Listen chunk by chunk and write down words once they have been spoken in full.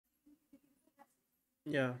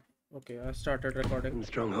Yeah. Okay, I started recording.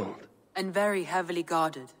 Stronghold. And very heavily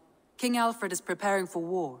guarded. King Alfred is preparing for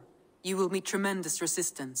war. You will meet tremendous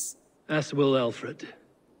resistance. As will Alfred.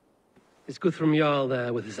 Is Guthrum Jarl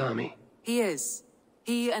there with his army? He is.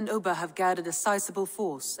 He and Ubba have gathered a sizable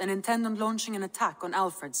force and intend on launching an attack on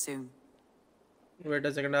Alfred soon. Wait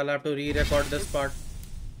a second, I'll have to re-record this part.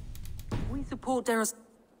 We support their...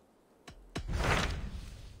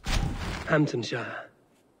 Hamtunscire,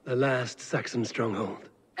 the last Saxon stronghold.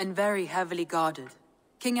 And very heavily guarded.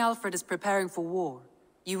 King Alfred is preparing for war.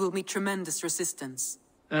 You will meet tremendous resistance.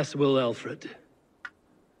 As will Alfred.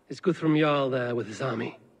 Is Guthrum Jarl there with his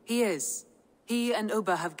army? He is. He and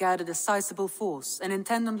Ubba have gathered a sizable force and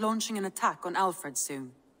intend on launching an attack on Alfred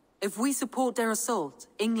soon. If we support their assault,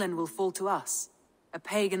 England will fall to us. A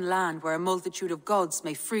pagan land where a multitude of gods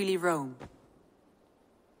may freely roam.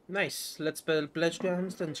 Nice. Let's pledge to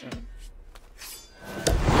Hamtunscire.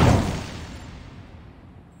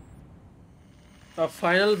 A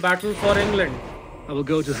final battle for England. I will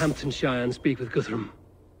go to Hamtunscire and speak with Guthrum.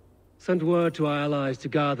 Send word to our allies to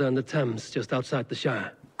gather in the Thames just outside the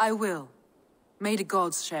Shire. I will. May the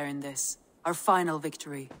gods share in this, our final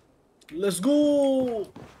victory. Let's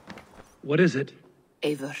go! What is it?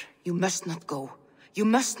 Eivor, you must not go. You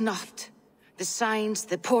must not. The signs,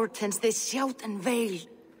 the portents, they shout and wail.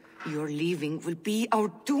 Your leaving will be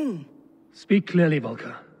our doom. Speak clearly,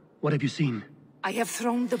 Volker. What have you seen? I have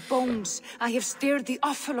thrown the bones. I have stirred the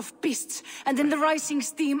offal of beasts. And in the rising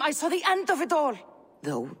steam, I saw the end of it all.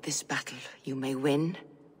 Though this battle you may win,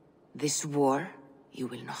 this war you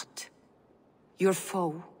will not. Your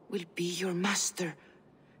foe will be your master.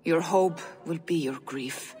 Your hope will be your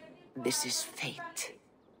grief. This is fate.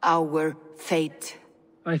 Our fate.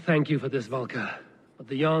 I thank you for this, Volker. But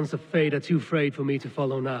the yarns of fate are too frayed for me to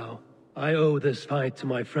follow now. I owe this fight to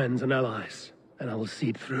my friends and allies, and I will see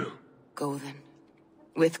it through. Go then,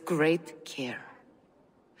 with great care.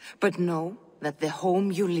 But know that the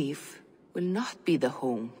home you leave will not be the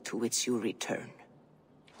home to which you return.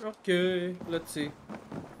 Okay, let's see.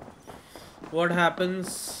 What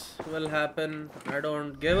happens will happen. I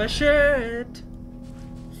don't give a shit.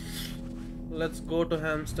 Let's go to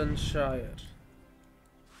Hamtunscire.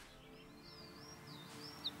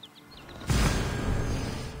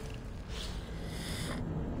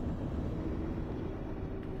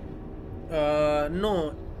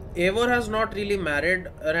 No. Eivor has not really married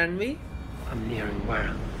Randvi. I'm nearing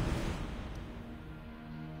where?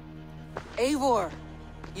 Eivor,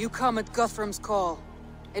 you come at Guthrum's call.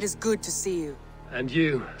 It is good to see you. And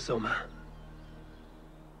you, Soma.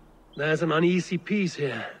 There's an uneasy peace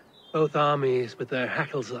here. Both armies with their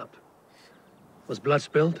hackles up. Was blood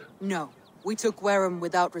spilled? No, we took Wareham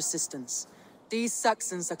without resistance. These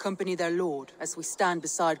Saxons accompany their lord as we stand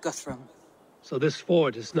beside Guthrum. So this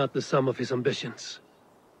fort is not the sum of his ambitions.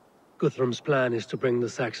 Guthrum's plan is to bring the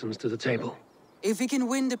Saxons to the table. If he can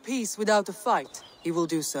win the peace without a fight, he will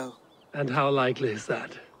do so. And how likely is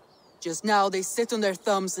that? Just now they sit on their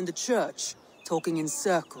thumbs in the church, talking in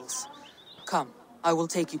circles. Come, I will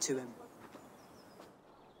take you to him.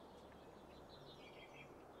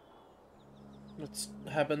 What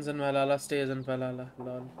happens in Valhalla stays in Valhalla.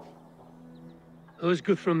 Lol. Who's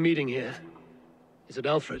Guthrum meeting here? Is it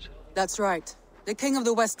Alfred? That's right. The king of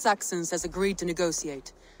the West Saxons has agreed to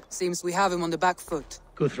negotiate. Seems we have him on the back foot.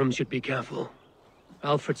 Guthrum should be careful.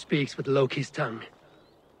 Alfred speaks with Loki's tongue.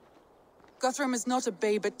 Guthrum is not a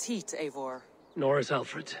babe at teat, Eivor. Nor is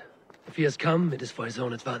Alfred. If he has come, it is for his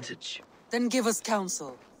own advantage. Then give us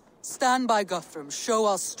counsel. Stand by Guthrum, show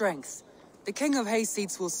our strength. The king of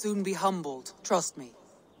Hayseeds will soon be humbled, trust me.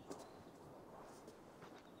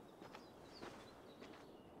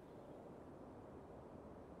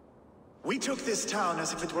 We took this town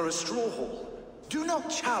as if it were a straw hall. Do not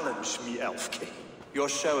challenge me, Elf King. Your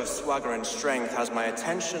show of swagger and strength has my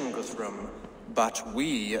attention, Guthrum. But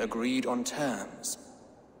we agreed on terms.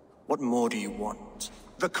 What more do you want?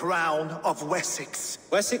 The crown of Wessex.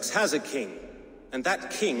 Wessex has a king, and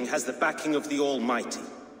that king has the backing of the Almighty.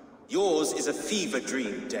 Yours is a fever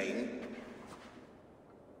dream, Dane.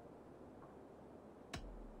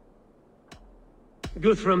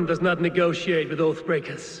 Guthrum does not negotiate with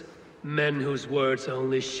oathbreakers. Men whose words are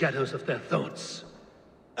only shadows of their thoughts.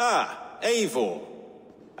 Ah, Eivor.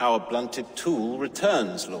 Our blunted tool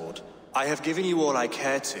returns, Lord. I have given you all I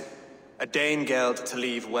care to. A Danegeld to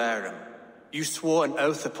leave Wareham. You swore an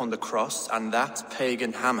oath upon the cross and that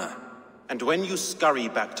pagan hammer. And when you scurry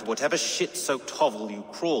back to whatever shit-soaked hovel you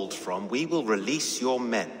crawled from, we will release your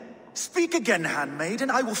men. Speak again, handmaid,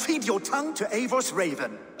 and I will feed your tongue to Eivor's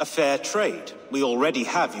raven. A fair trade. We already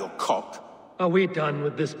have your cock. Are we done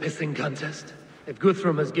with this pissing contest? If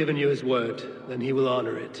Guthrum has given you his word, then he will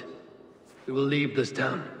honor it. We will leave this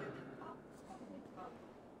town.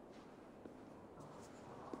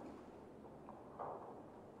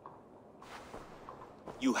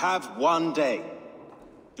 You have 1 day.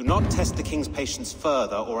 Do not test the King's patience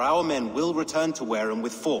further, or our men will return to Wareham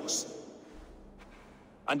with force.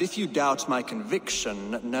 And if you doubt my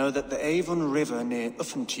conviction, know that the Avon River near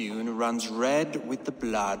Uffentune runs red with the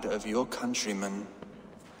blood of your countrymen.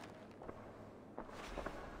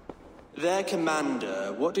 Their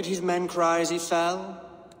commander, what did his men cry as he fell?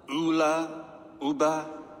 Ula? Uba?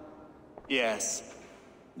 Yes,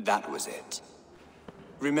 that was it.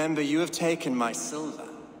 Remember, you have taken my silver.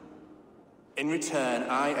 In return,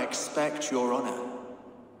 I expect your honor.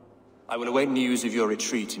 I will await news of your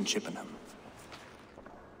retreat in Chippenham.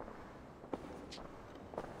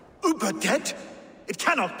 Uber dead? It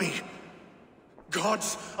cannot be!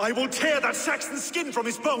 Gods, I will tear that Saxon's skin from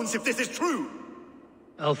his bones if this is true!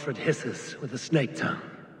 Alfred hisses with a snake tongue,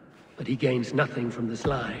 but he gains nothing from this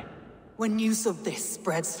lie. When news of this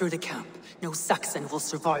spreads through the camp, no Saxon will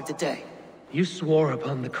survive the day. You swore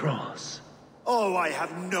upon the cross. Oh, I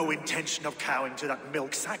have no intention of cowing to that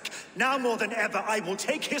milk sack. Now more than ever, I will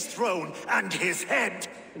take his throne and his head!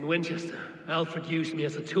 In Winchester, Alfred used me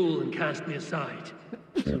as a tool and cast me aside.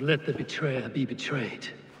 So let the betrayer be betrayed.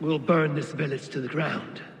 We'll burn this village to the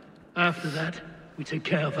ground. After that, we take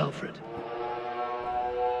care of Alfred.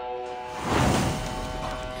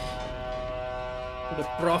 The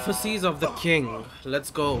prophecies of the king.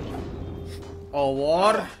 Let's go. A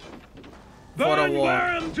war? For a war. Burn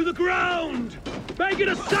Wareham to the ground! Make it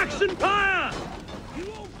a Saxon pyre!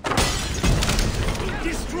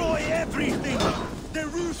 Destroy everything! Their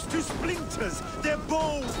roofs to splinters! Their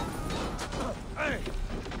bows!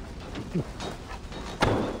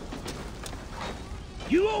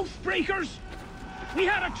 You oath-breakers! We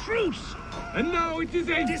had a truce! And now it is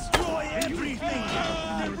ended! Destroy everything!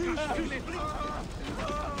 Their roofs to splinters!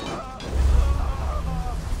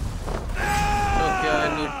 Okay, I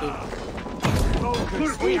need to...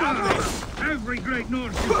 For Uda! Every great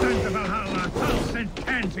Norse who sent to Valhalla, I'll send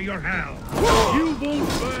 10 to your hell! You won't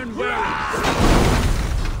burn well!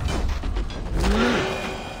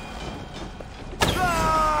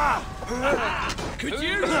 Could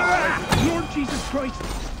you? Lord Jesus Christ,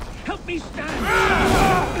 help me stand!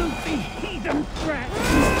 Filthy heathen threat!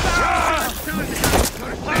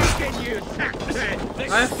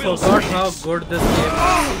 I forgot how good this game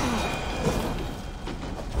is.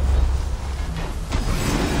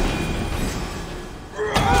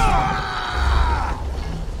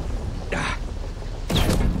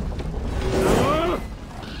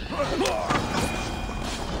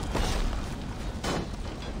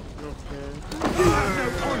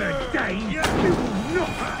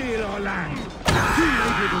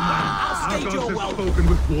 Spoken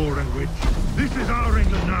with war and witch. This is our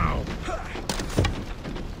England now.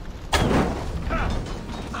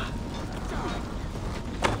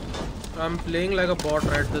 I'm playing like a bot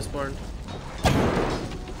right at this point.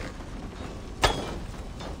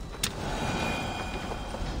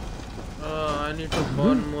 I need to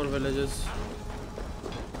burn more villages.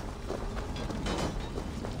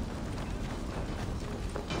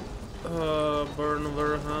 Burn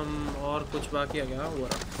Wareham और कुछ बाकी है क्या हुआ?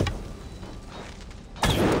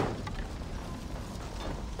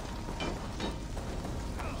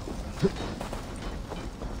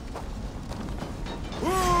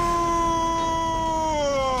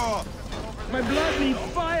 My blood needs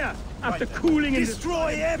fire after cooling in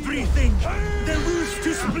Destroy everything! Their roofs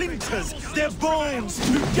to splinters! Their bones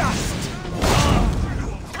to dust!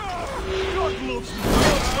 God loves me!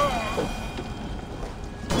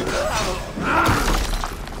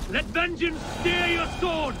 Let vengeance steer your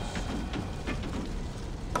swords!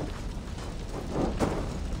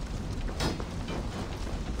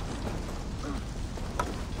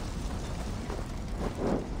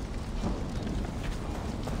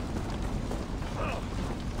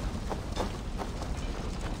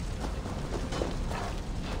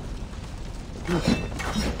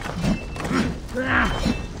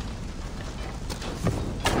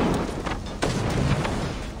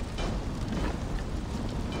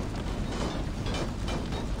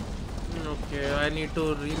 Okay, I need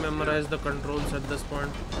to rememorize the controls at this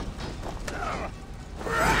point.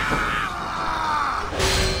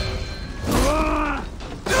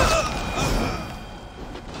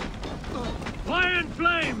 Fire and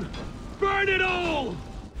flame! Burn it all!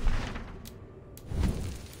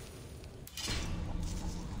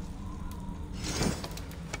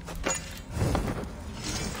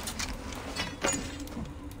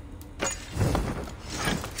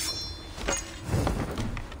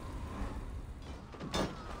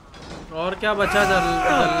 और क्या बचा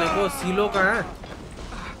जलने को? Silo कहाँ है?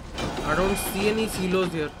 I don't see any silos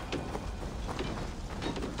here.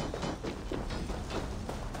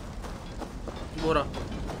 बोरा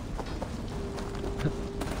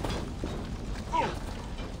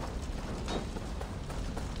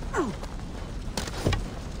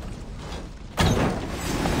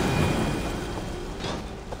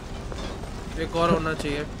एक और होना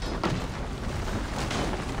चाहिए.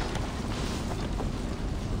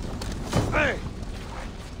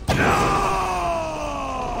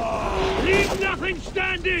 Leave nothing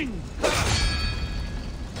standing!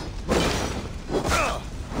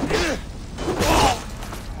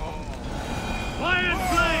 Fire and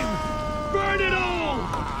flame! Burn it all!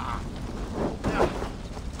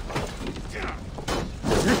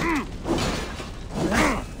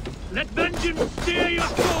 Let vengeance steer your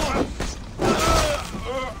course!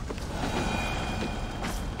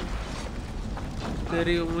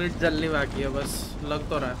 तेरी उम्मीद जलनी बाकी है बस. लग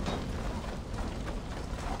तो रहा है.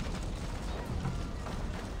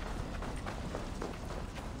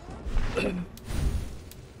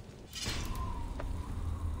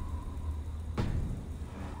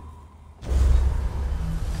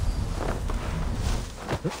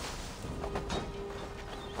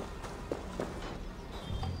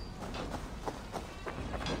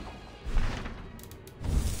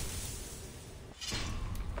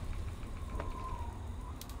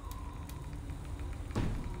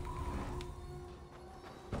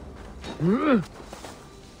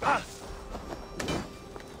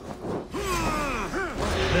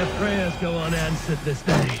 Their prayers go unanswered this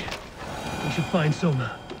day. We should find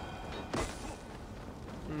Soma.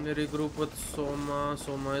 Regroup with Soma.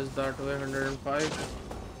 Soma is that way, 105.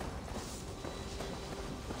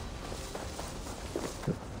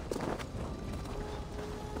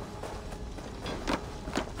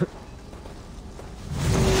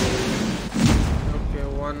 Okay,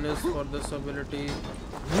 one is for this ability. Two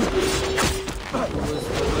is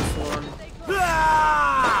for this one.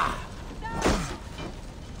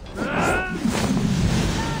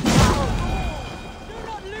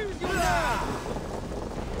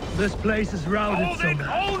 This place is routed,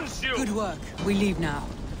 Soma. Good work. We leave now.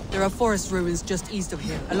 There are forest ruins just east of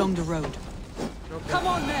here, along the road. Okay. Come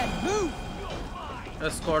on, men, move!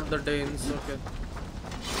 Escort the Danes. Okay.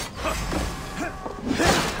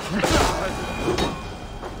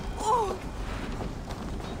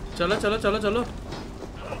 चलो चलो चलो चलो.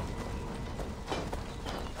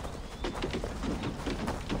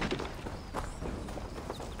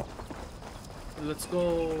 Let's go.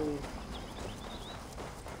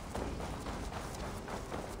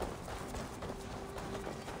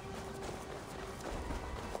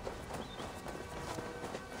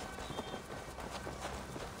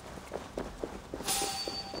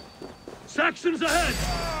 Saxons ahead!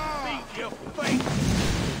 Meet your fate!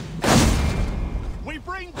 We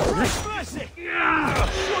bring fresh mercy! Should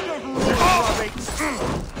have run,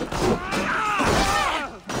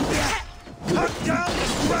 cut down the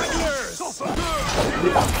stragglers!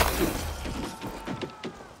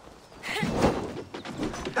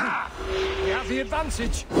 We have the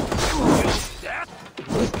advantage.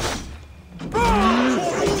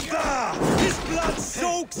 Foruta! His blood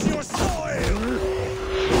soaks your soil!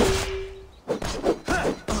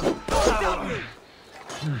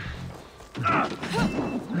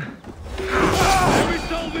 Every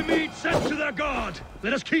soul we meet sent to their god.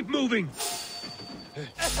 Let us keep moving.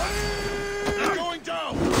 They're going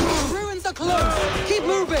down! Ruins are close! Keep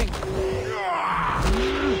moving!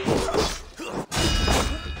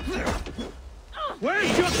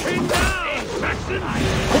 Where's your king now, Saxon?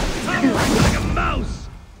 Howling like a mouse!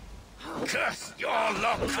 Curse your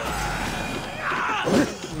luck!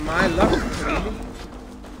 My luck, really?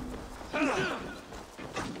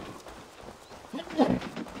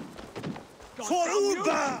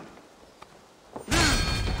 Foruta!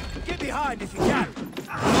 Get behind if you can.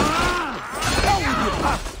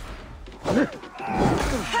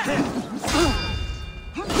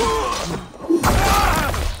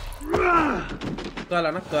 कल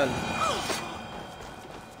है ना कल.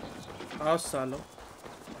 आओ सालो.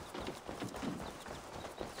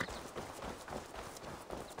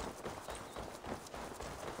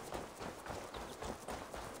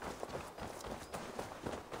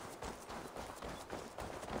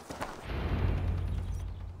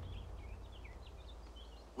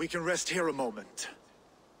 We can rest here a moment.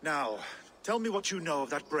 Now, tell me what you know of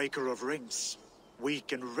that breaker of rings.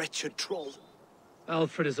 Weak and wretched troll.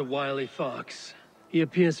 Alfred is a wily fox. He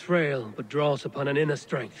appears frail, but draws upon an inner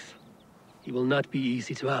strength. He will not be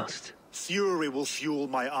easy to oust. Fury will fuel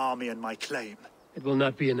my army and my claim. It will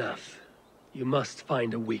not be enough. You must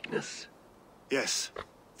find a weakness. Yes,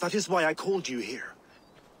 that is why I called you here.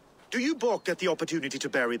 Do you balk at the opportunity to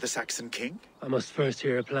bury the Saxon king? I must first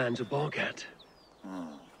hear a plan to balk at.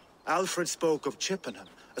 Alfred spoke of Chippenham,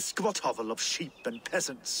 a squat hovel of sheep and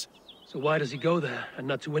peasants. So why does he go there, and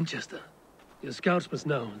not to Winchester? Your scouts must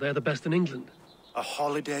know, they're the best in England. A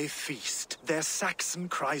holiday feast, their Saxon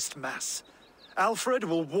Christ Mass. Alfred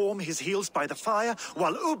will warm his heels by the fire,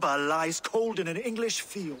 while Uba lies cold in an English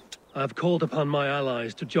field. I've called upon my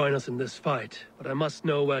allies to join us in this fight, but I must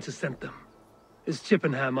know where to send them. Is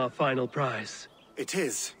Chippenham our final prize? It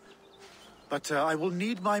is. But I will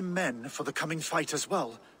need my men for the coming fight as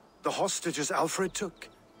well. The hostages Alfred took.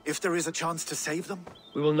 If there is a chance to save them.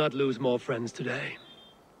 We will not lose more friends today.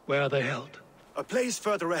 Where are they held? A place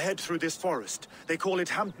further ahead through this forest. They call it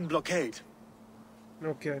Hampton Blockade.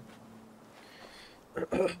 Okay.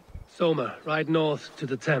 Soma, ride north to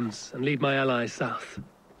the Thames and lead my allies south.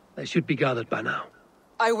 They should be gathered by now.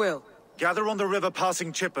 I will. Gather on the river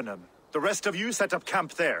passing Chippenham. The rest of you set up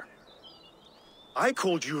camp there. I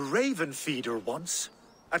called you Raven Feeder once.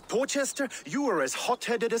 At Porchester, you were as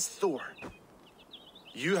hot-headed as Thor.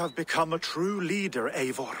 You have become a true leader,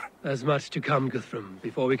 Eivor. There's much to come, Guthrum,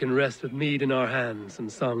 before we can rest with mead in our hands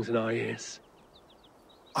and songs in our ears.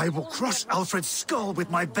 I will crush Alfred's skull with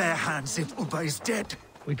my bare hands if Uba is dead.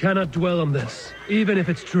 We cannot dwell on this, even if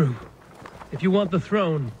it's true. If you want the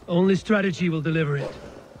throne, only strategy will deliver it.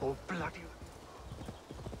 Oh, bloody...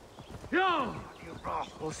 No! Your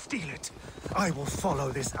wrath will steal it. I will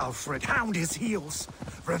follow this Alfred, hound his heels.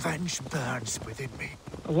 Revenge burns within me.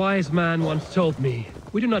 A wise man once told me,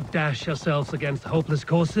 we do not dash ourselves against hopeless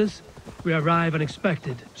courses. We arrive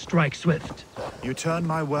unexpected, strike swift. You turn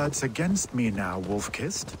my words against me now,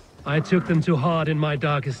 Wolf-Kissed. I took them too hard in my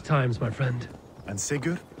darkest times, my friend. And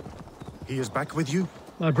Sigurd? He is back with you?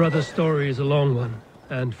 My brother's story is a long one,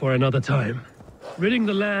 and for another time. Ridding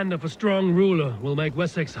the land of a strong ruler will make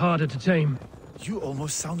Wessex harder to tame. You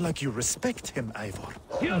almost sound like you respect him, Eivor.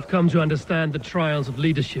 I've come to understand the trials of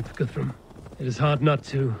leadership, Guthrum. It is hard not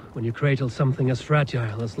to, when you cradle something as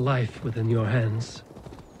fragile as life within your hands.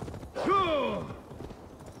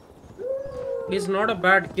 He's not a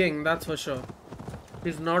bad king, that's for sure.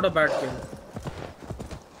 He's not a bad king.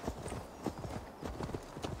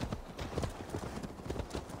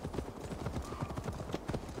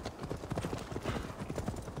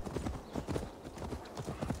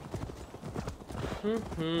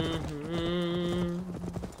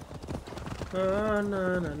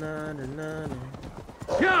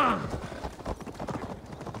 Yeah!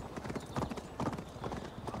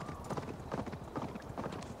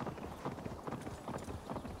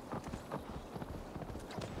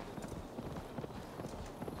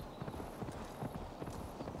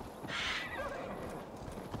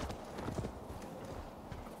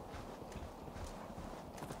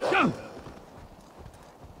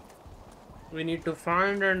 We need to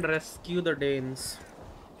find and rescue the Danes.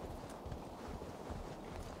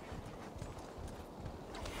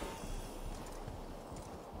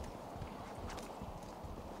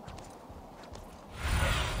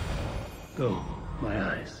 Go,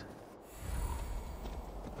 my eyes.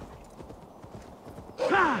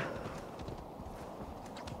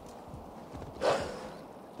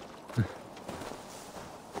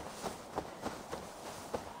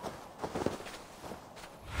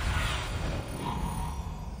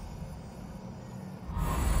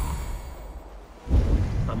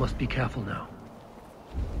 I must be careful now.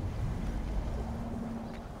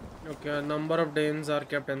 Okay, a number of Danes are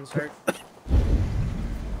kept inside.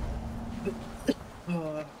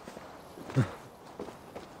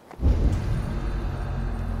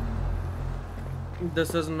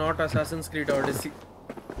 This is not Assassin's Creed Odyssey.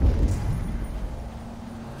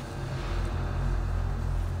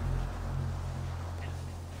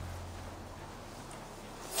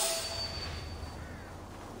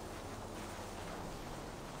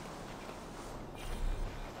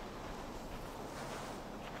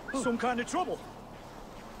 Some kind of trouble.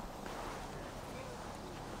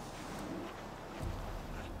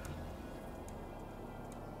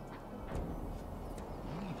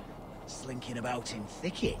 Slinking about in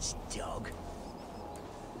thickets, dog.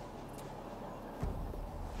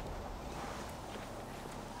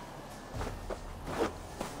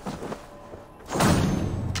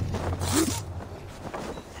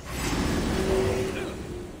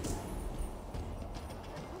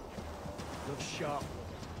 Good shot.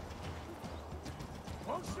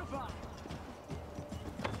 Won't survive.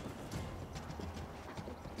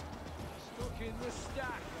 Stuck in the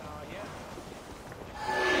stack, are you?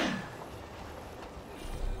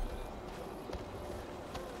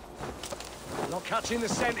 Not catching the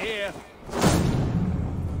scent here.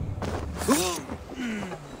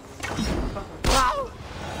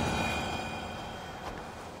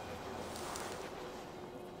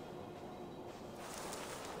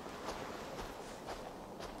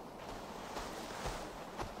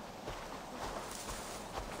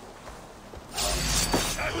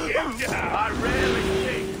 I really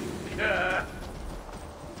think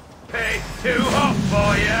paid too hot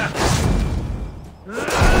for you.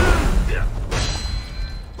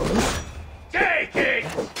 Take it!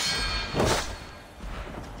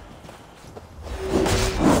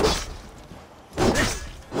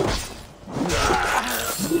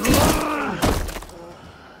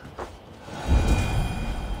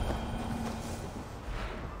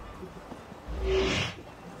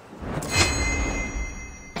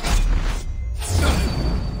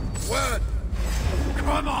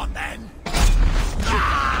 Come on, then!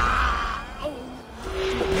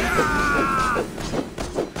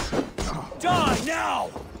 Die now!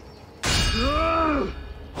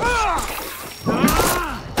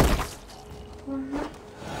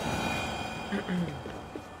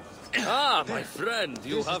 Ah, my friend,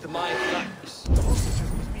 you have my thanks.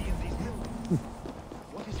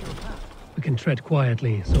 We can tread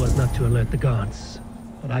quietly so as not to alert the guards.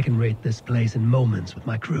 But I can raid this place in moments with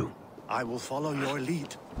my crew. I will follow your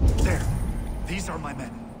lead. There. These are my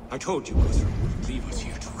men. I told you Guthrum wouldn't leave us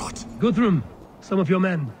here to rot. Guthrum, some of your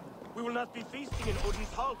men. We will not be feasting in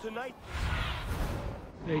Odin's hall tonight.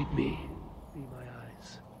 Aid me. Be my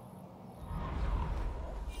eyes.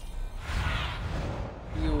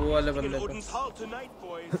 ये वो वाले In बंदे पे Odin's hall tonight,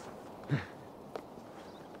 boys.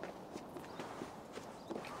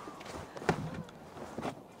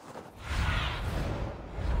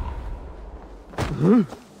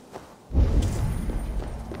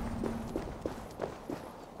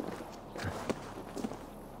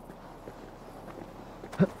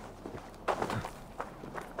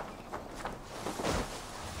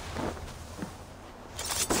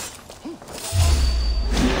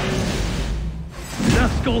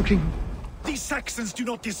 Skulking. These Saxons do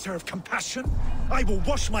not deserve compassion. I will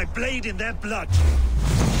wash my blade in their blood.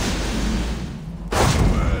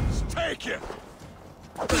 Words, take it!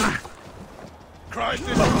 Christ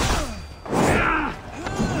is...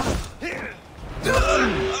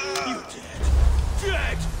 You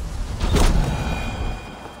dead!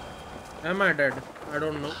 Am I dead? I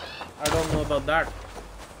don't know. I don't know about that.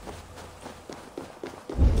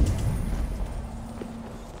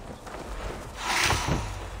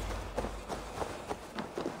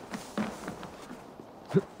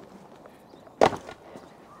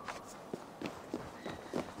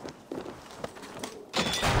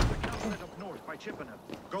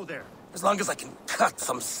 Go there. As long as I can cut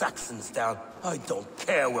some Saxons down, I don't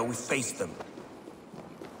care where we face them.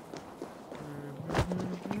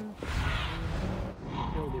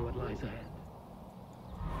 Show me what lies ahead.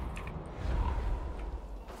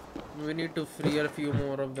 We need to free a few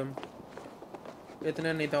more of them.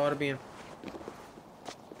 इतने नहीं था और भी हैं.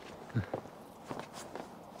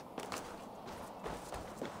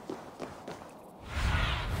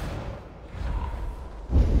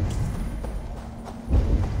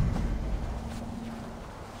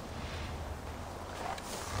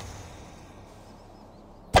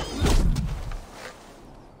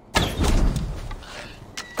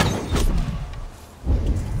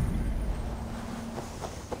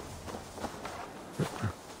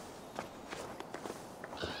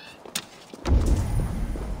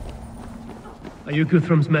 Are you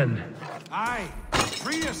Guthrum's men? Aye.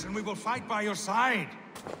 Free us and we will fight by your side.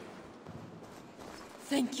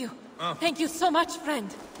 Thank you. Thank you so much,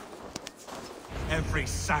 friend. Every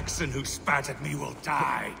Saxon who spat at me will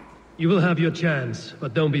die. You will have your chance,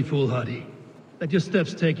 but don't be foolhardy. Let your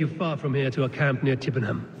steps take you far from here to a camp near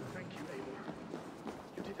Chippenham. Thank you,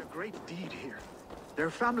 Eivor. You did a great deed here. Their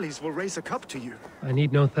families will raise a cup to you. I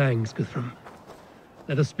need no thanks, Guthrum.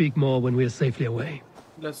 Let us speak more when we are safely away.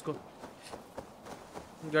 Let's go.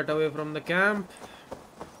 Get away from the camp.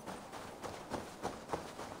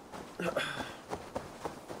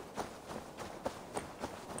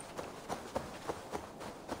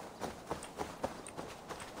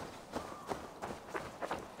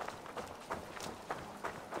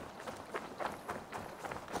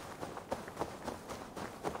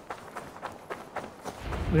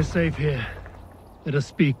 We're safe here. Let us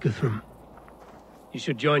speak, Guthrum. You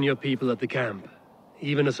should join your people at the camp.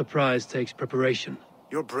 Even a surprise takes preparation.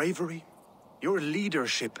 Your bravery, your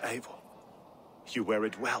leadership, Eivor. You wear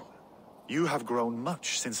it well. You have grown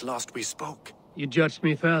much since last we spoke. You judged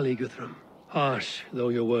me fairly, Guthrum. Harsh though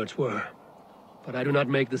your words were. But I do not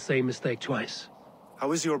make the same mistake twice.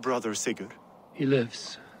 How is your brother, Sigurd? He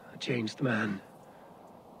lives, a changed man.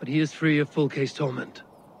 But he is free of full case torment.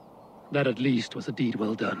 That at least was a deed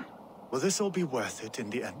well done. Will this all be worth it in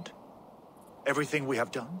the end? Everything we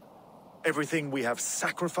have done? Everything we have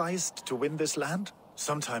sacrificed to win this land?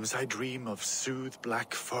 Sometimes I dream of soothed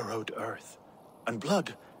black furrowed earth, and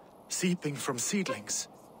blood seeping from seedlings.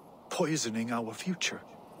 poisoning our future.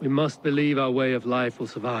 We must believe our way of life will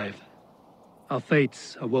survive. Our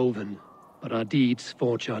fates are woven, but our deeds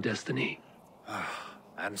forge our destiny.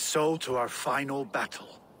 And so to our final battle.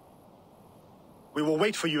 We will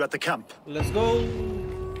wait for you at the camp. Let's go.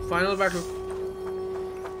 Final battle.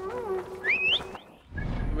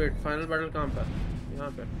 Wait, final battle कहाँ पे?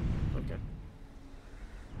 यहाँ पे. Okay.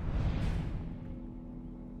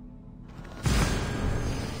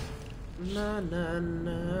 Na na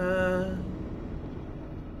na.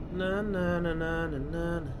 Na na na na na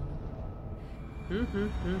na.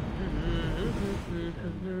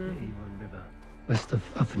 West of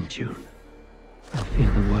Hamtunscire. I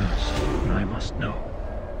fear the worst, but I must know.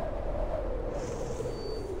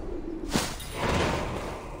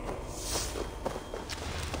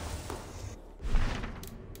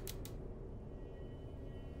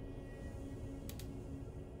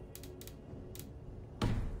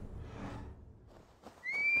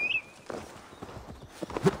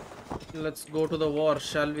 Let's go to the war,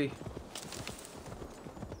 shall we?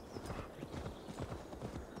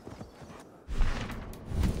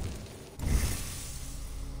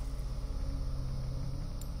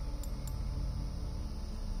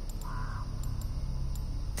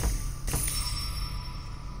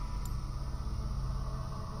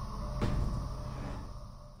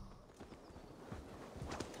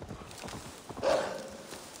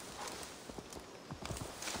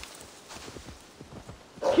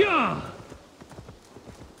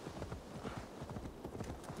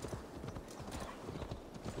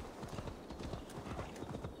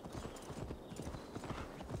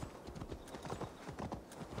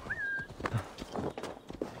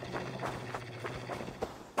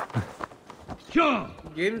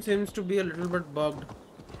 Game seems to be a little bit bugged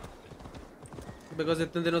because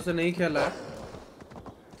इतने दिनों से नहीं खेला है.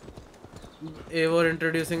 Eivor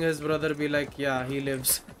introducing his brother be like, yeah, he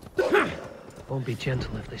lives. Won't be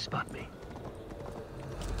gentle if they spot me.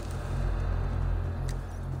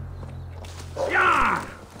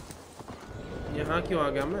 यहाँ क्यों आ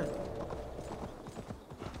गया मैं?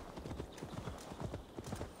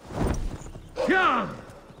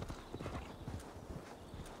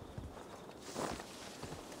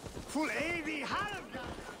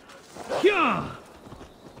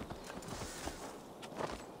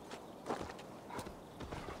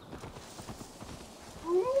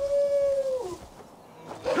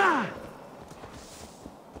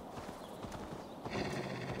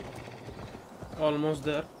 Almost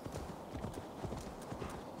there.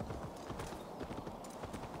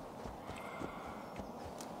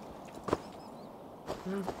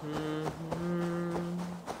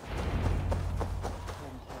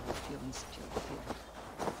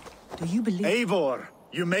 Do you believe? Eivor,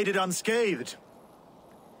 you made it unscathed.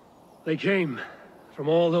 They came from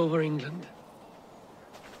all over England.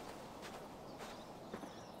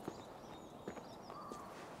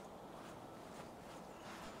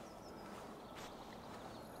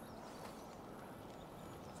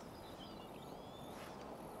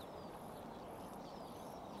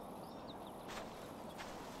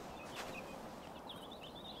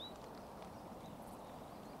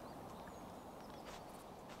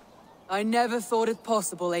 I never thought it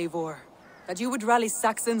possible, Eivor, that you would rally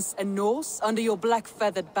Saxons and Norse under your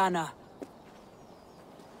black-feathered banner.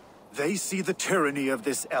 They see the tyranny of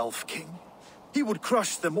this elf king. He would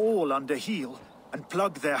crush them all under heel and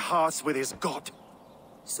plug their hearts with his god.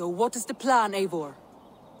 So what is the plan, Eivor?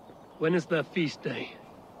 When is their feast day?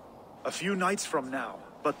 A few nights from now,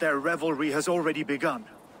 but their revelry has already begun.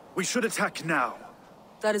 We should attack now.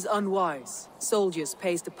 That is unwise. Soldiers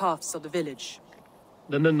pace the paths of the village.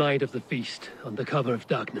 Then the night of the feast, under cover of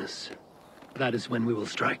darkness. That is when we will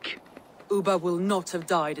strike. Ubba will not have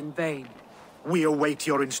died in vain. We await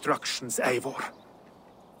your instructions, Eivor.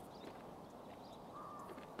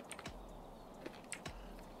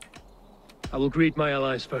 I will greet my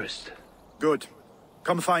allies first. Good.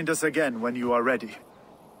 Come find us again when you are ready.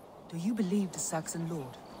 Do you believe the Saxon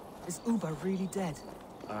lord? Is Ubba really dead?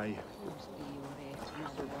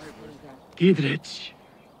 Gidrich.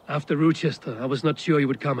 After Rochester, I was not sure you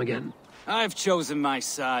would come again. I've chosen my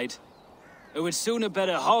side. I would sooner bet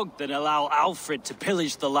a hog than allow Alfred to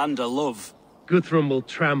pillage the land of love. Guthrum will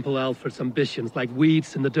trample Alfred's ambitions like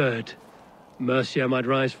weeds in the dirt. Mercia might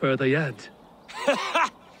rise further yet.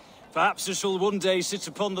 Perhaps I shall one day sit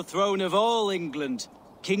upon the throne of all England.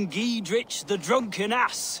 King Gidrich the drunken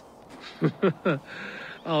ass.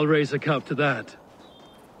 I'll raise a cup to that.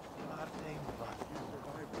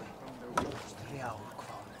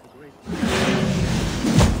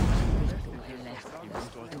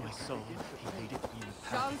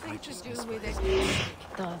 Something to do with it.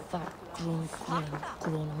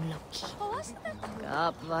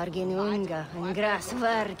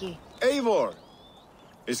 Eivor!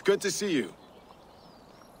 It's good to see you.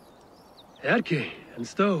 Erke and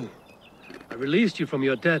Stowe. I released you from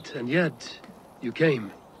your debt, and yet you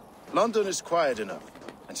came. London is quiet enough,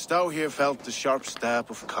 and Stowe here felt the sharp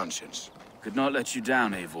stab of conscience. Could not let you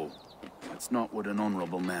down, Eivor. That's not what an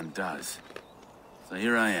honorable man does. So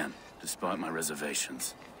here I am, despite my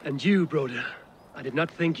reservations. And you, Broder. I did not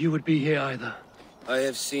think you would be here either. I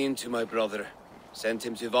have seen to my brother. Sent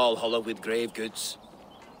him to Valhalla with grave goods.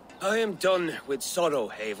 I am done with sorrow,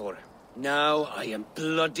 Eivor. Now I am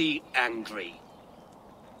bloody angry.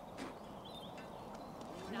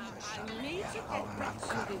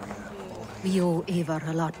 We owe Eivor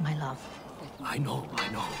a lot, my love. I know.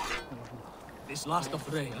 This last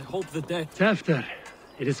affray, I hope the death... Tafter,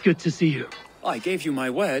 it is good to see you. I gave you my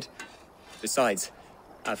word. Besides,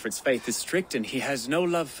 Alfred's faith is strict and he has no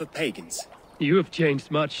love for pagans. You have changed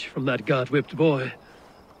much from that god-whipped boy.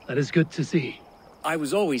 That is good to see. I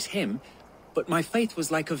was always him, but my faith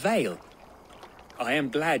was like a veil. I am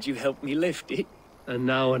glad you helped me lift it. And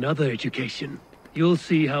now another education. You'll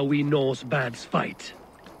see how we Norse bads fight.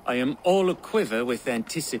 I am all a-quiver with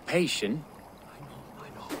anticipation.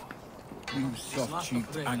 You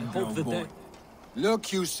soft-cheeked Anglo boy.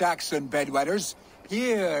 Look, you Saxon bedwetters.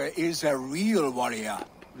 Here is a real warrior.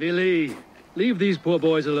 Vili, leave these poor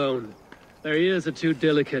boys alone. Their ears are too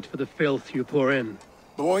delicate for the filth you pour in.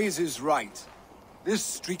 Boys is right. This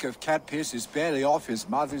streak of cat piss is barely off his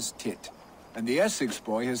mother's tit. And the Essex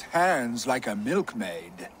boy has hands like a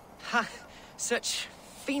milkmaid. Ha! Such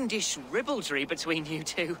fiendish ribaldry between you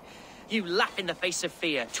two. You laugh in the face of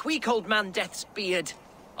fear. Tweak old man Death's beard.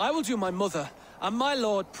 I will do my mother and my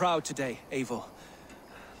lord proud today, Eivor.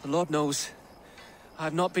 The Lord knows, I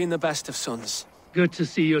have not been the best of sons. Good to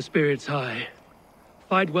see your spirits high.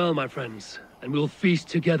 Fight well, my friends, and we'll feast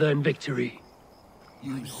together in victory.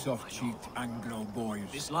 You soft-cheeked Anglo boys.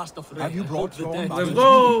 This last affray, have you brought the your dead? mother's Let's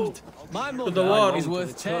go meat? My mother to the war. is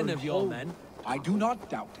worth 10 of your men. I do not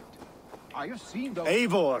doubt it. I have seen those...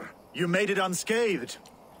 Eivor, you made it unscathed.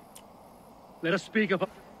 Let us speak of...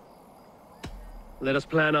 Let us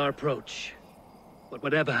plan our approach. But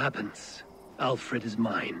whatever happens, Alfred is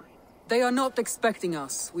mine. They are not expecting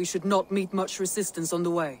us. We should not meet much resistance on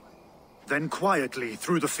the way. Then quietly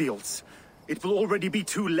through the fields. It will already be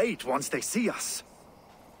too late once they see us.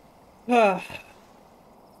 Welcome,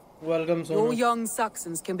 Sona. Your young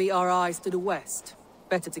Saxons can be our eyes to the west.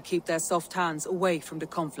 Better to keep their soft hands away from the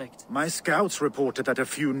conflict. My scouts reported that a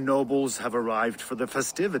few nobles have arrived for the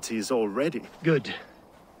festivities already. Good.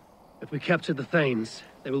 If we capture the Thanes,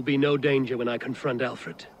 there will be no danger when I confront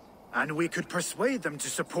Alfred. And we could persuade them to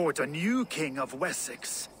support a new king of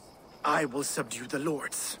Wessex. I will subdue the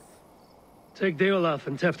lords. Take Deolaf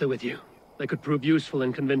and Tefta with you. They could prove useful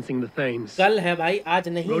in convincing the Thanes. कल है भाई, आज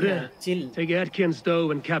नहीं है. Rodin, Chill. take Erke and Stowe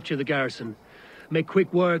and capture the garrison. Make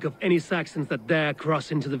quick work of any Saxons that dare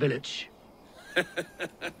cross into the village.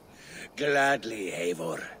 Gladly,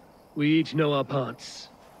 Eivor. We each know our parts.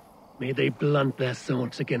 May they blunt their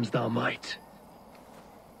swords against our might.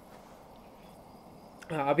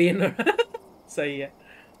 अभी सही है.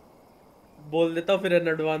 बोल देता हूँ फिर in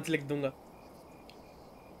advance लिख दूंगा.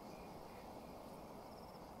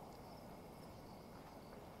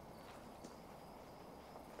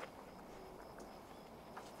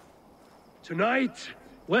 Tonight,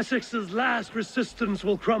 Wessex's last resistance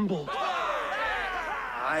will crumble.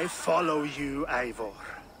 I follow you, Eivor.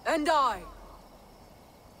 And I.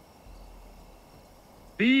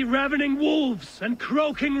 Be ravening wolves and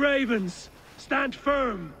croaking ravens. Stand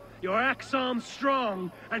firm, your axe arms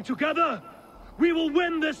strong, and together, we will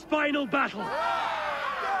win this final battle.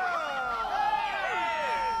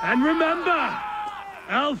 And remember,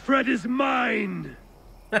 Alfred is mine.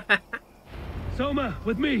 Soma,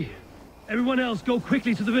 with me. Everyone else, go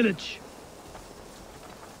quickly to the village.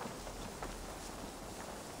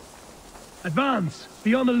 Advance.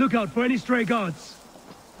 Be on the lookout for any stray guards.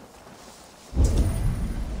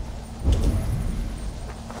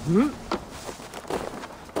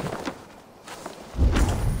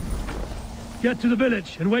 Get to the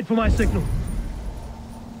village and wait for my signal.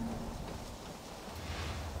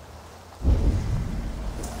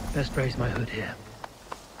 Best raise my hood here.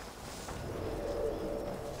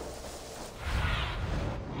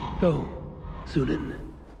 Go, Sunan.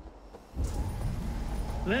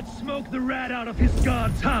 Let's smoke the rat out of his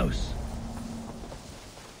guard's house.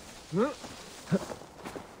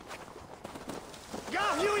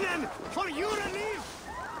 Gahunen, for your relief!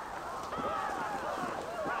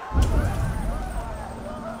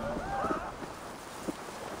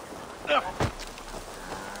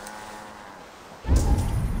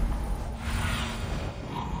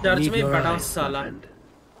 Church में बड़ा साला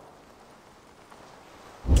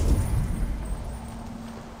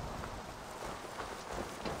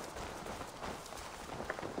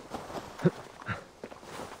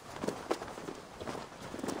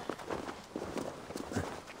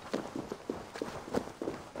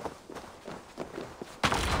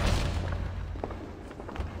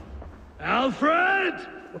Alfred!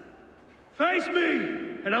 Face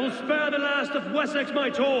me, and I will spare the last of Wessex my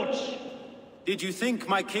torch! Did you think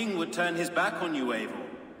my king would turn his back on you, Eivor?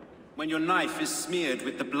 When your knife is smeared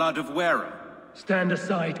with the blood of wearer? Stand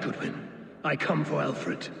aside, Goodwin. I come for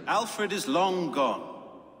Alfred. Alfred is long gone.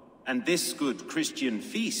 And this good Christian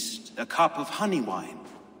feast, a cup of honey wine,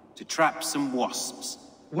 to trap some wasps.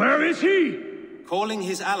 Where is he? Calling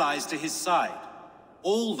his allies to his side.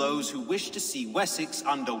 All those who wish to see Wessex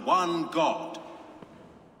under one god.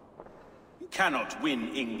 You cannot win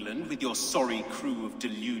England with your sorry crew of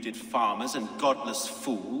deluded farmers and godless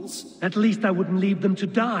fools. At least I wouldn't leave them to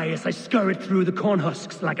die as I scurried through the corn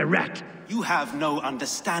husks like a rat. You have no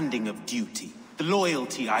understanding of duty, the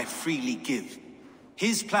loyalty I freely give.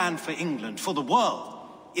 His plan for England, for the world,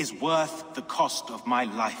 is worth the cost of my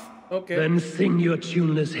life. Okay. Then sing your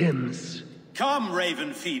tuneless hymns. Come,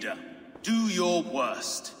 Raven Feeder. Do your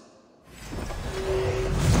worst.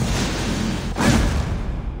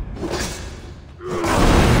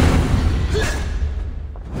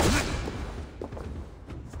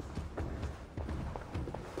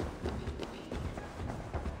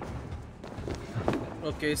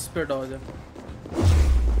 Okay, spit dodge.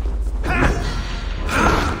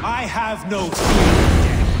 I have no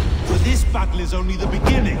fear, for this battle is only the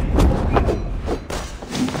beginning.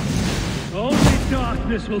 Only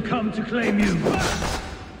darkness will come to claim you.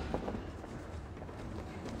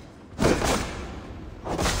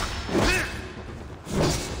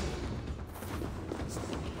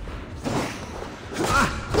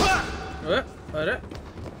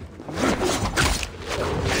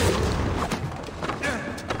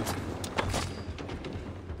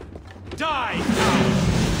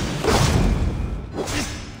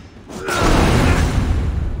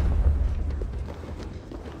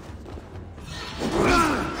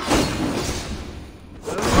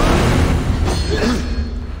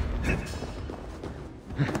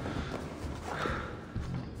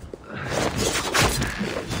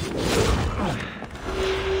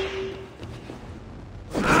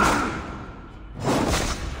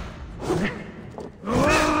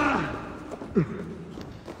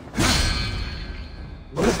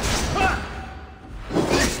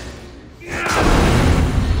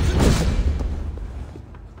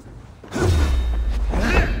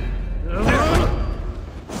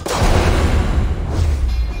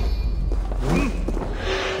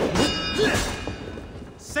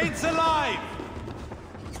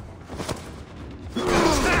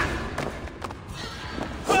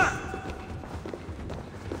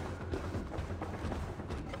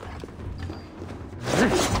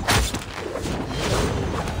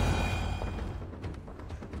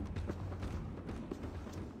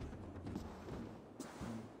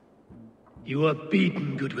 You are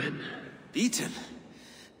beaten, Goodwin. Beaten?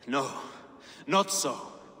 No, not so.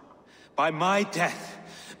 By my death,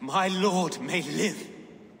 my lord may live.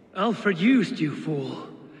 Alfred used you, fool.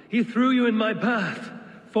 He threw you in my path.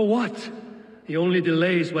 For what? He only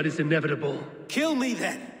delays what is inevitable. Kill me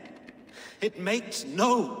then. It makes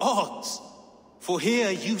no odds. For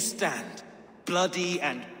here you stand, bloody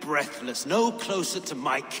and breathless, no closer to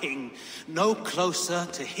my king, no closer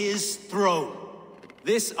to his throne.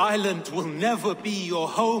 This island will never be your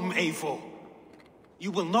home, Eivor. You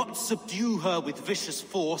will not subdue her with vicious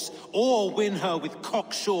force, or win her with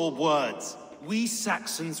cocksure words. We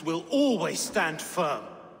Saxons will always stand firm,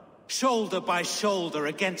 shoulder by shoulder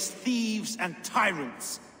against thieves and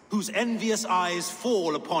tyrants, whose envious eyes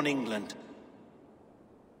fall upon England.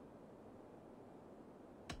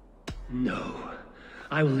 No.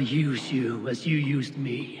 I will use you as you used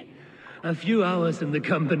me. A few hours in the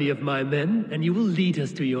company of my men, and you will lead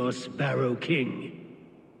us to your Sparrow King.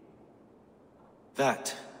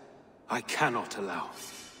 That I cannot allow.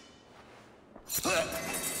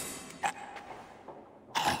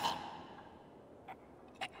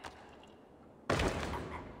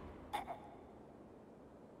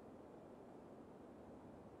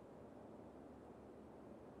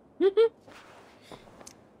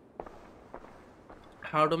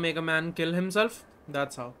 How to make a man kill himself?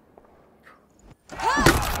 That's how.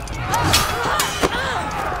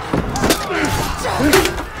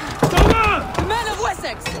 The men of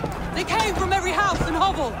Wessex! They came from every house and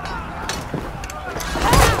hovel!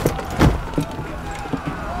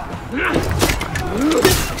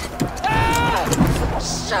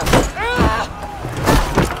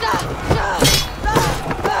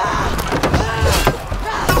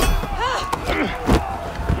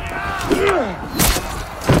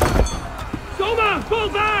 Fall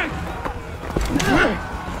back!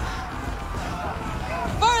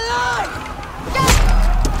 For life!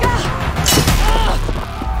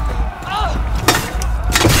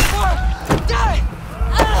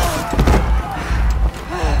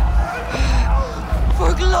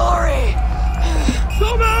 For glory!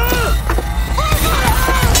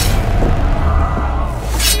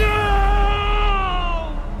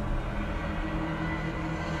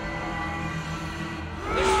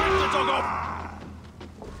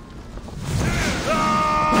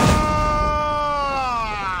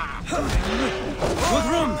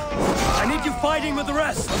 Fighting with the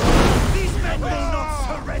rest! These men will not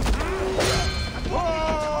surrender!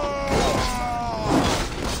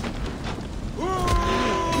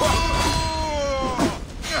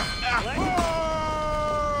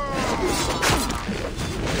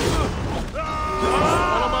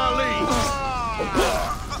 Follow my lead!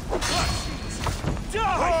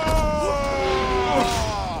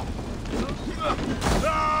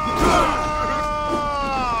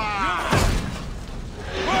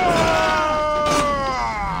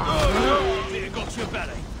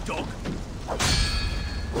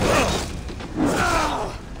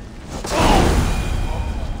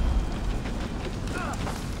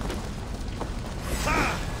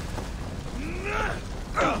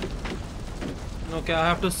 Okay, I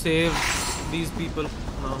have to save these people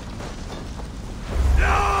now.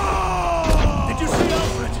 Did you see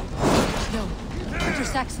Alfred? No. But your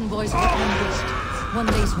Saxon boys were ambushed. One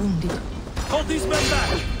day's wounded. Hold these men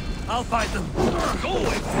back. I'll fight them. Go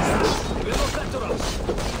away. They will center us.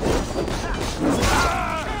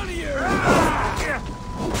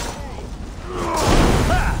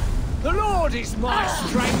 The Lord is my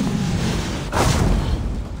strength.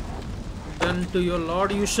 Then to your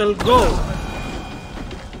lord you shall go.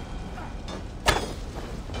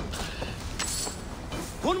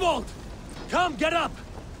 Gunwald! Come, get up!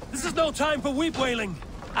 This is no time for weep wailing!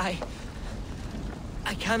 I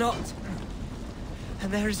cannot.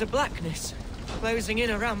 And there is a blackness closing in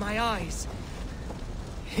around my eyes.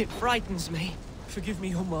 It frightens me. Forgive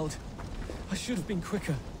me, Gunwald. I should have been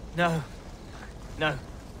quicker. No. No.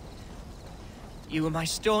 You were my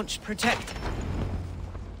staunch protector.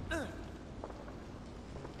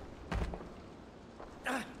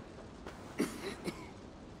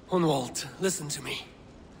 Gunwald, listen to me.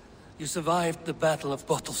 You survived the Battle of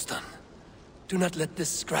Bottleston. Do not let this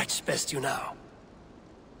scratch best you now.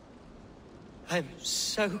 I'm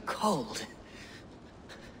so cold.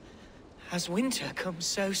 Has winter come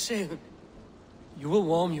so soon? You will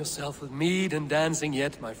warm yourself with mead and dancing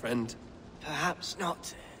yet, my friend. Perhaps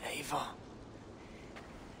not, Eivor.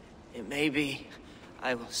 It may be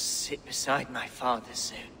I will sit beside my father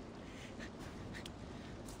soon.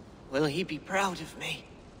 Will he be proud of me?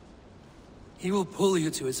 He will pull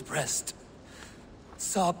you to his breast.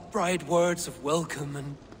 Sob bright words of welcome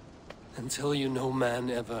and until you no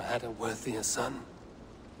man ever had a worthier son.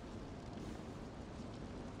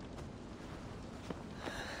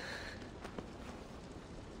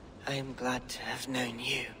 I am glad to have known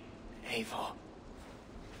you, Eivor.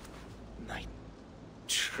 My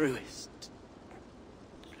truest.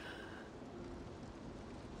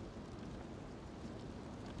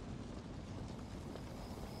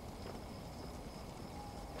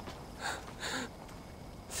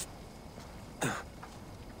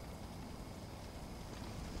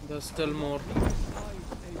 There's still more.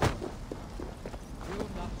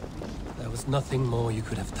 There was nothing more you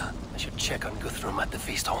could have done. I should check on Guthrum at the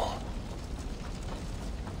feast hall.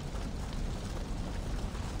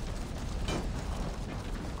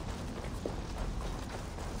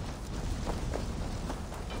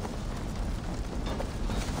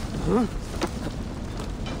 Huh?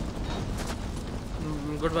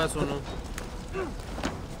 Goodbye, Sonu.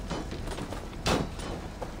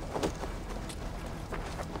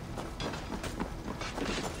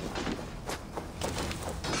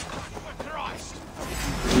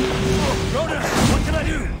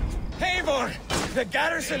 The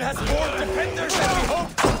garrison has more defenders than we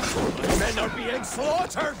hoped! My men are being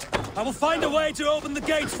slaughtered! I will find a way to open the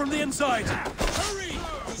gates from the inside! Hurry!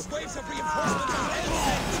 These waves of reinforcements are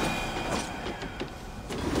instant!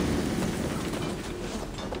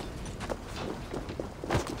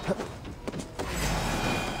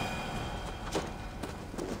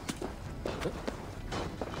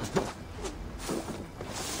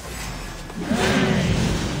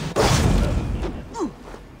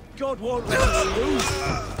 God won't let us lose.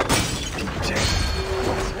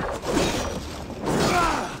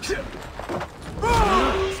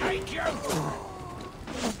 Take you!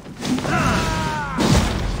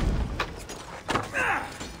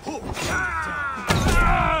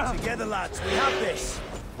 Together lads. We have this.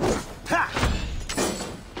 Ha!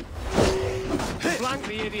 Flank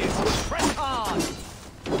the idiots. Press hard.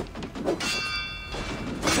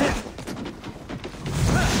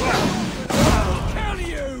 Counter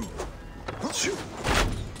you!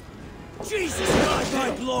 Jesus Christ,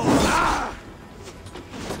 my blow!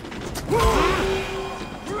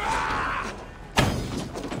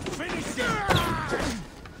 Finish him!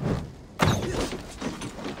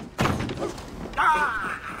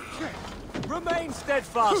 Remain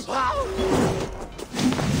steadfast.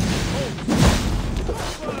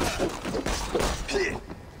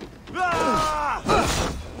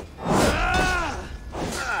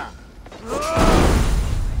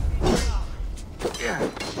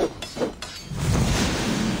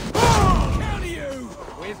 Counter you!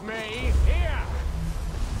 With me, here.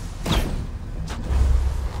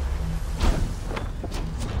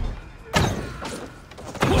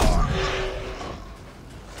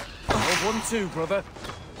 Oh, 1-2, brother.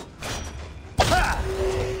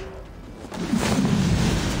 Hey!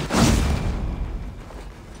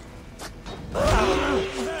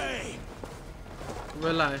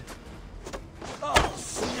 Will I? Oh,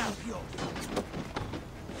 snap your...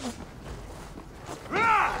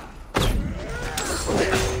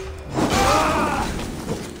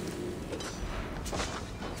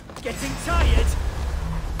 Getting tired?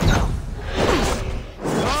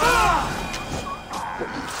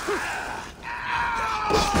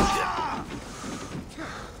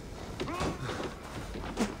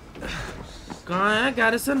 कहाँ है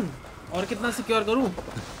garrison? और कितना secure करूं?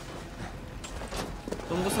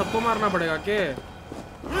 तुमको सबको मारना पड़ेगा के?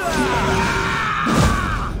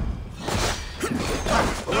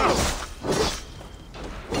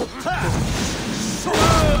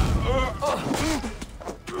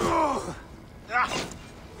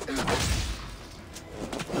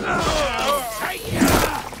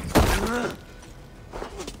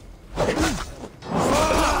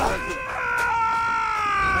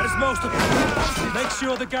 That is most of them. Make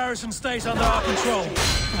sure the garrison stays under our control.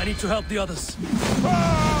 I need to help the others.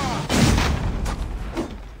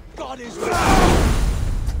 God is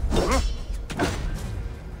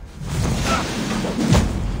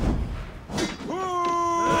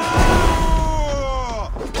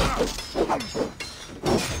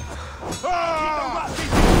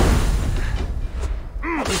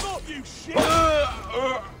you shit!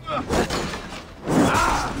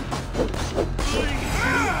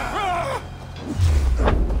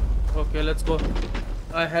 Okay, let's go.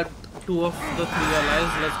 I helped 2 of the 3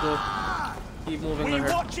 allies. Let's go. Keep moving We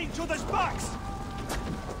ahead. watch each other's backs!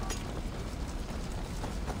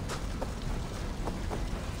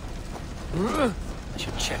 I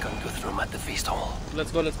should check on Guthrum at the feast hall.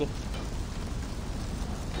 Let's go, let's go.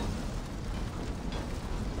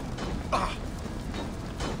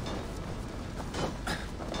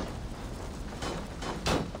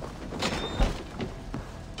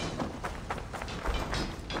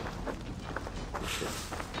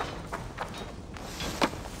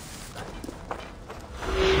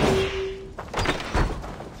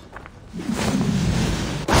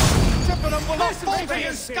 Chippenham will not fall to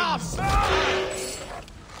his scum!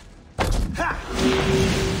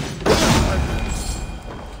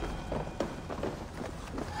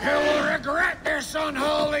 You will regret this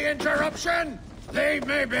unholy interruption! Leave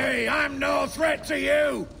me be! I'm no threat to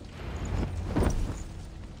you!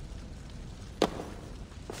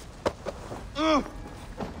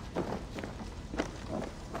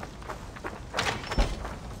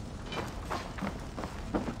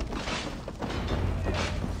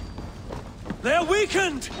 They're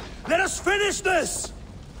weakened! Let us finish this!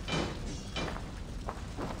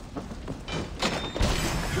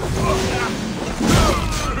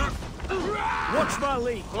 Watch my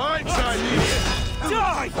lead! Blindside you!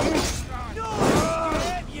 Die! No!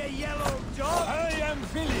 You yellow dog! I am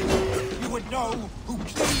Philip. You would know who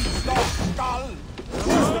cleans your skull.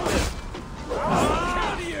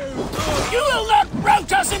 How do you? You will not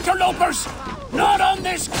rout us, interlopers! Not on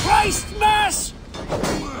this Christ Mass!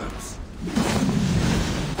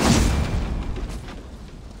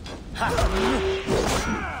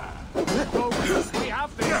 We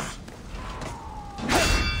have this.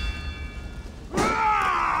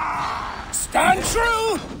 Stand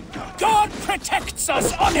true! God protects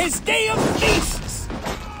us on his day of feasts!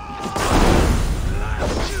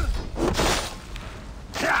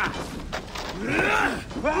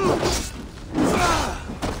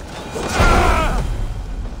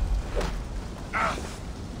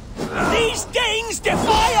 These Danes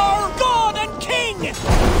defy our God and King!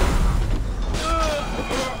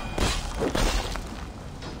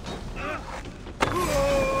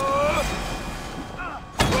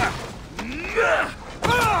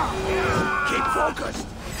 Keep focused!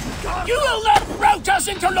 You will not rout us,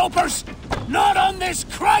 interlopers! Not on this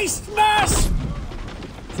Christmas!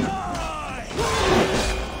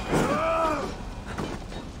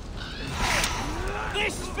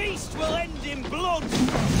 This feast will end in blood!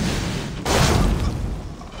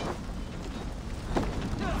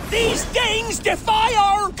 These Danes defy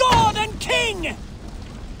our god and king!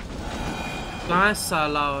 कहाँ है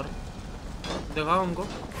साला और दिखाओ उनको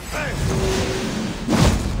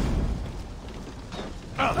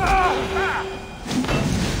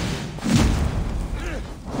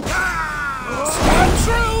Stand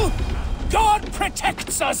true! God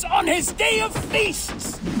protects us on his day of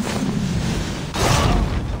feasts!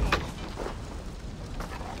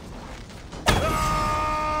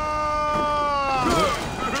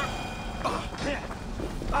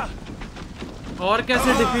 और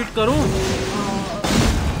कैसे defeat करूं?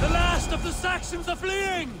 The last of the Saxons are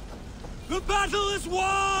fleeing! The battle is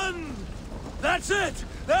won! That's it!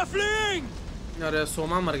 They're fleeing! अरे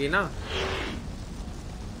सोमा मर गई ना?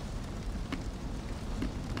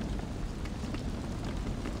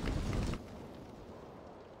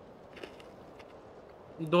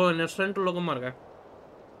 दो इनोसेंट लोग मर गए.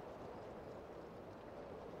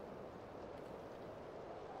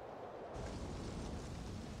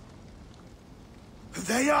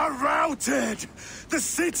 They are routed! The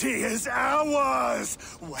city is ours!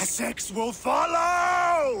 Wessex will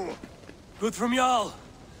follow! Good from Jarl.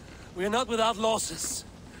 We are not without losses.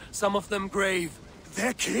 Some of them grave.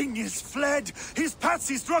 Their king is fled! His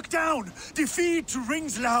patsy struck down! Defeat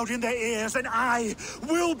rings loud in their ears, and I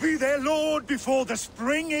will be their lord before the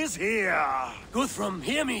spring is here! Guthrum,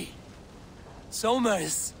 hear me! Soma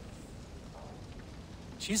is...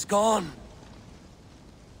 she's gone.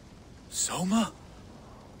 Soma?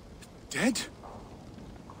 Dead?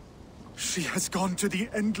 She has gone to the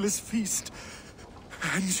endless feast,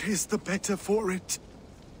 and is the better for it.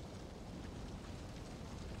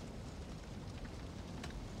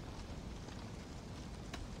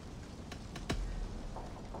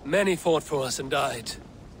 Many fought for us and died.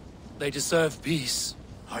 They deserve peace.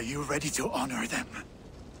 Are you ready to honor them?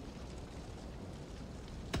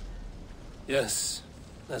 Yes.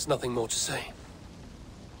 There's nothing more to say.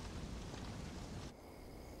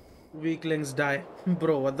 Weaklings die.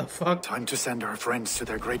 Bro, what the fuck? Time to send our friends to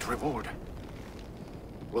their great reward.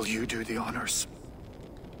 Will you do the honors?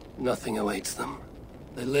 Nothing awaits them.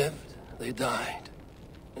 They lived, they died,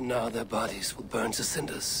 and now their bodies will burn to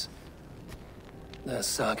cinders. Their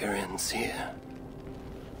saga ends here.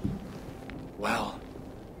 Well,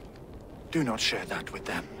 do not share that with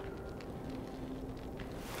them.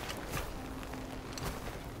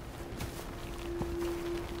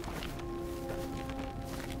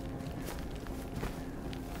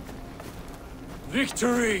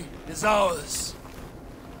 Victory is ours.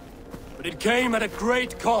 But it came at a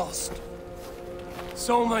great cost.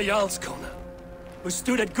 Soma Jarlskona, who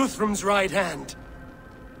stood at Guthrum's right hand.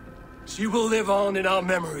 She will live on in our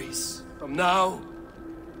memories, from now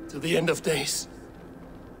to the end of days.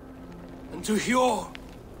 And to Hjor,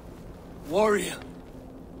 warrior,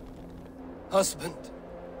 husband,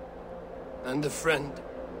 and a friend,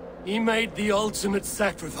 he made the ultimate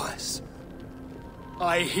sacrifice.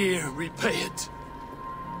 I here repay it.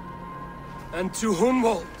 And to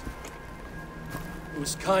Hunwald,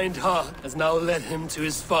 whose kind heart has now led him to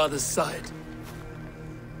his father's side.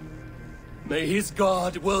 May his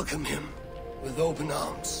god welcome him with open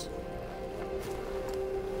arms.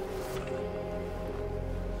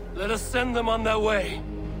 Let us send them on their way.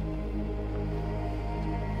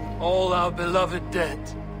 All our beloved dead,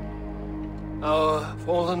 our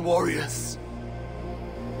fallen warriors,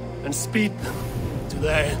 and speed them to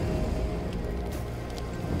their end.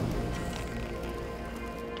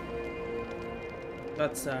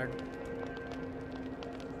 That's sad.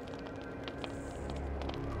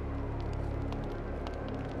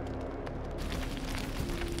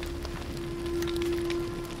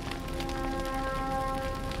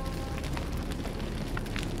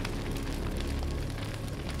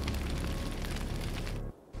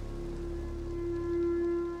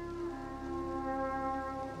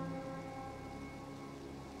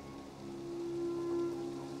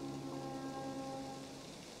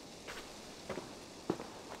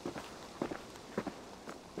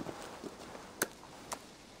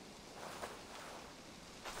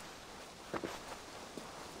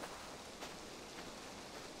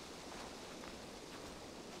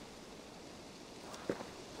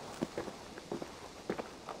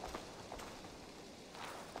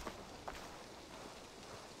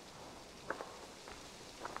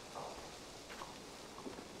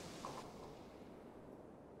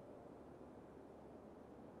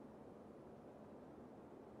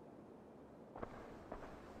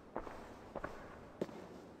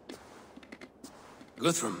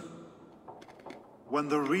 Guthrum. When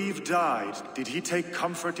the Reeve died, did he take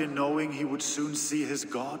comfort in knowing he would soon see his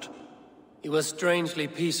god? He was strangely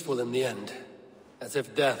peaceful in the end, as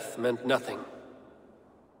if death meant nothing.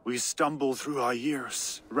 We stumble through our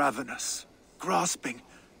years, ravenous, grasping,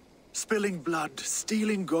 spilling blood,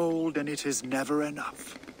 stealing gold, and it is never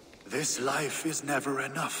enough. This life is never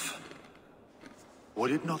enough. Would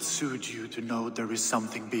it not soothe you to know there is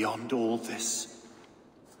something beyond all this?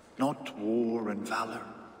 Not war and valor,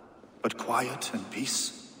 but quiet and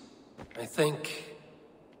peace? I think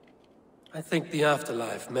the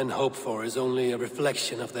afterlife men hope for is only a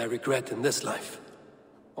reflection of their regret in this life.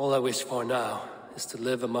 All I wish for now is to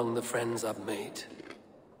live among the friends I've made.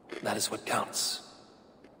 That is what counts.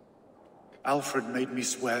 Alfred made me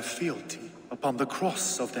swear fealty upon the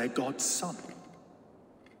cross of their god's son.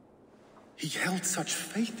 He held such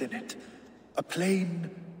faith in it, a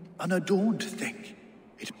plain, unadorned thing.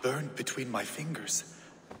 It burned between my fingers,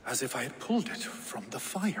 as if I had pulled it from the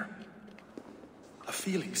fire. A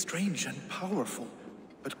feeling strange and powerful,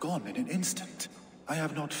 but gone in an instant. I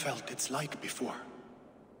have not felt its like before.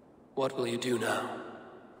 What will you do now?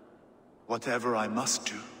 Whatever I must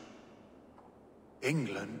do.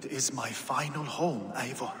 England is my final home,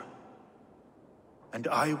 Eivor. And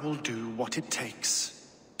I will do what it takes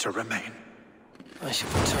to remain. I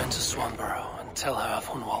should return to Swanborough and tell her of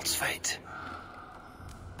Hunwald's fate.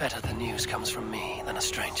 Better the news comes from me than a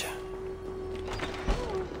stranger.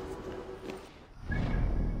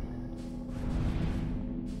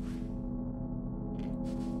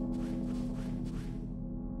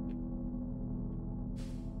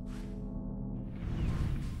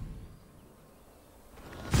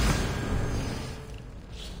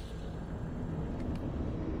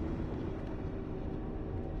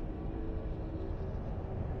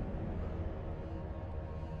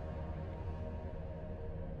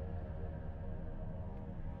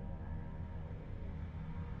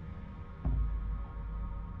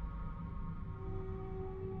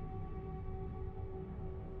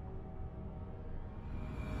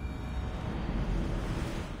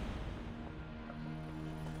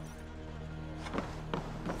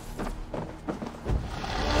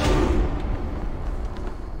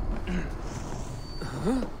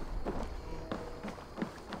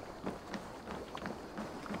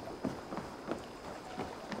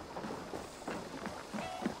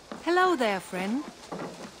 Hello there, friend.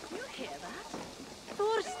 You hear that?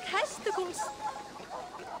 Thor's testicles.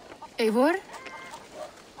 Eivor?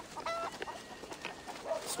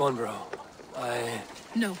 Swanborough,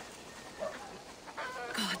 No.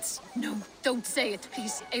 Gods, no. Don't say it,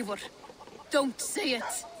 please, Eivor. Don't say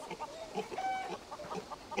it.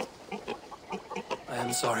 I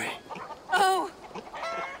am sorry. Oh!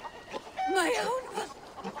 My own one.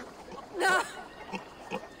 No!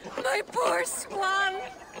 My poor swan!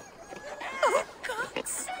 Oh,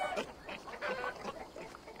 gods!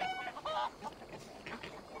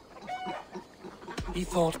 He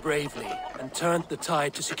fought bravely and turned the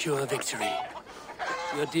tide to secure victory.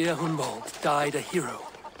 Your dear Hunwald died a hero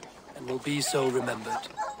and will be so remembered.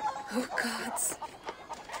 Oh, gods.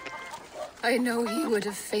 I know he would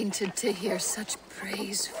have fainted to hear such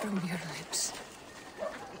praise from your lips.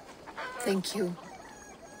 Thank you,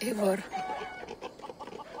 Eivor.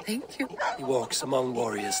 Thank you. He walks among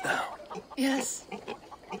warriors now. Yes.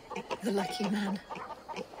 The lucky man.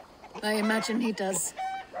 I imagine he does.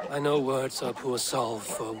 I know words are poor salve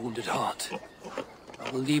for a wounded heart. I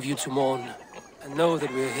will leave you to mourn, and know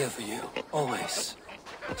that we're here for you, always,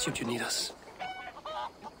 should you need us.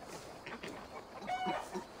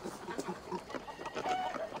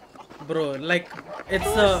 Bro, like, it's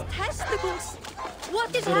a... testicles.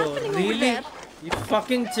 What is Bro, happening over really? there? You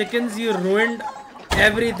fucking chickens, you ruined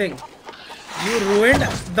everything. You ruined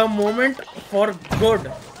the moment for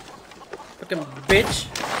good. Fucking bitch.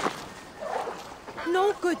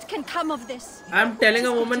 No good can come of this. I'm telling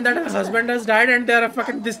a woman that her husband has died and there are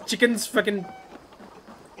fucking these chickens fucking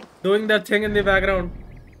doing their thing in the background.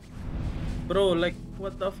 Bro, like,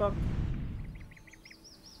 what the fuck?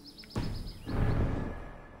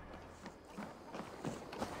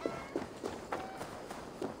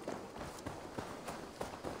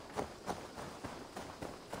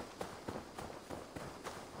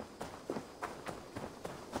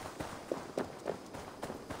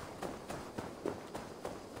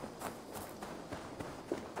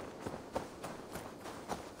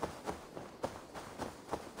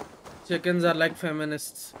 Chickens are like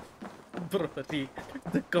feminists. Bro, the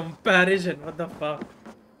comparison, what the fuck?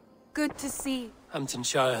 Good to see.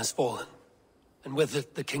 Hamtunscire has fallen, and with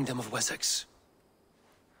it the kingdom of Wessex.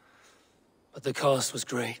 But the cost was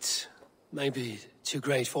great. Maybe too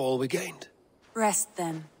great for all we gained. Rest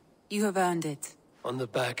then. You have earned it. On the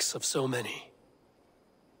backs of so many.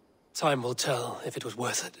 Time will tell if it was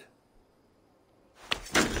worth it.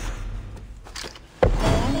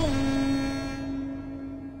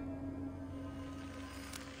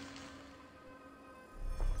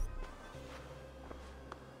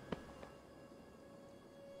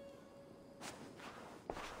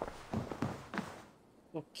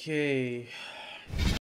 Okay.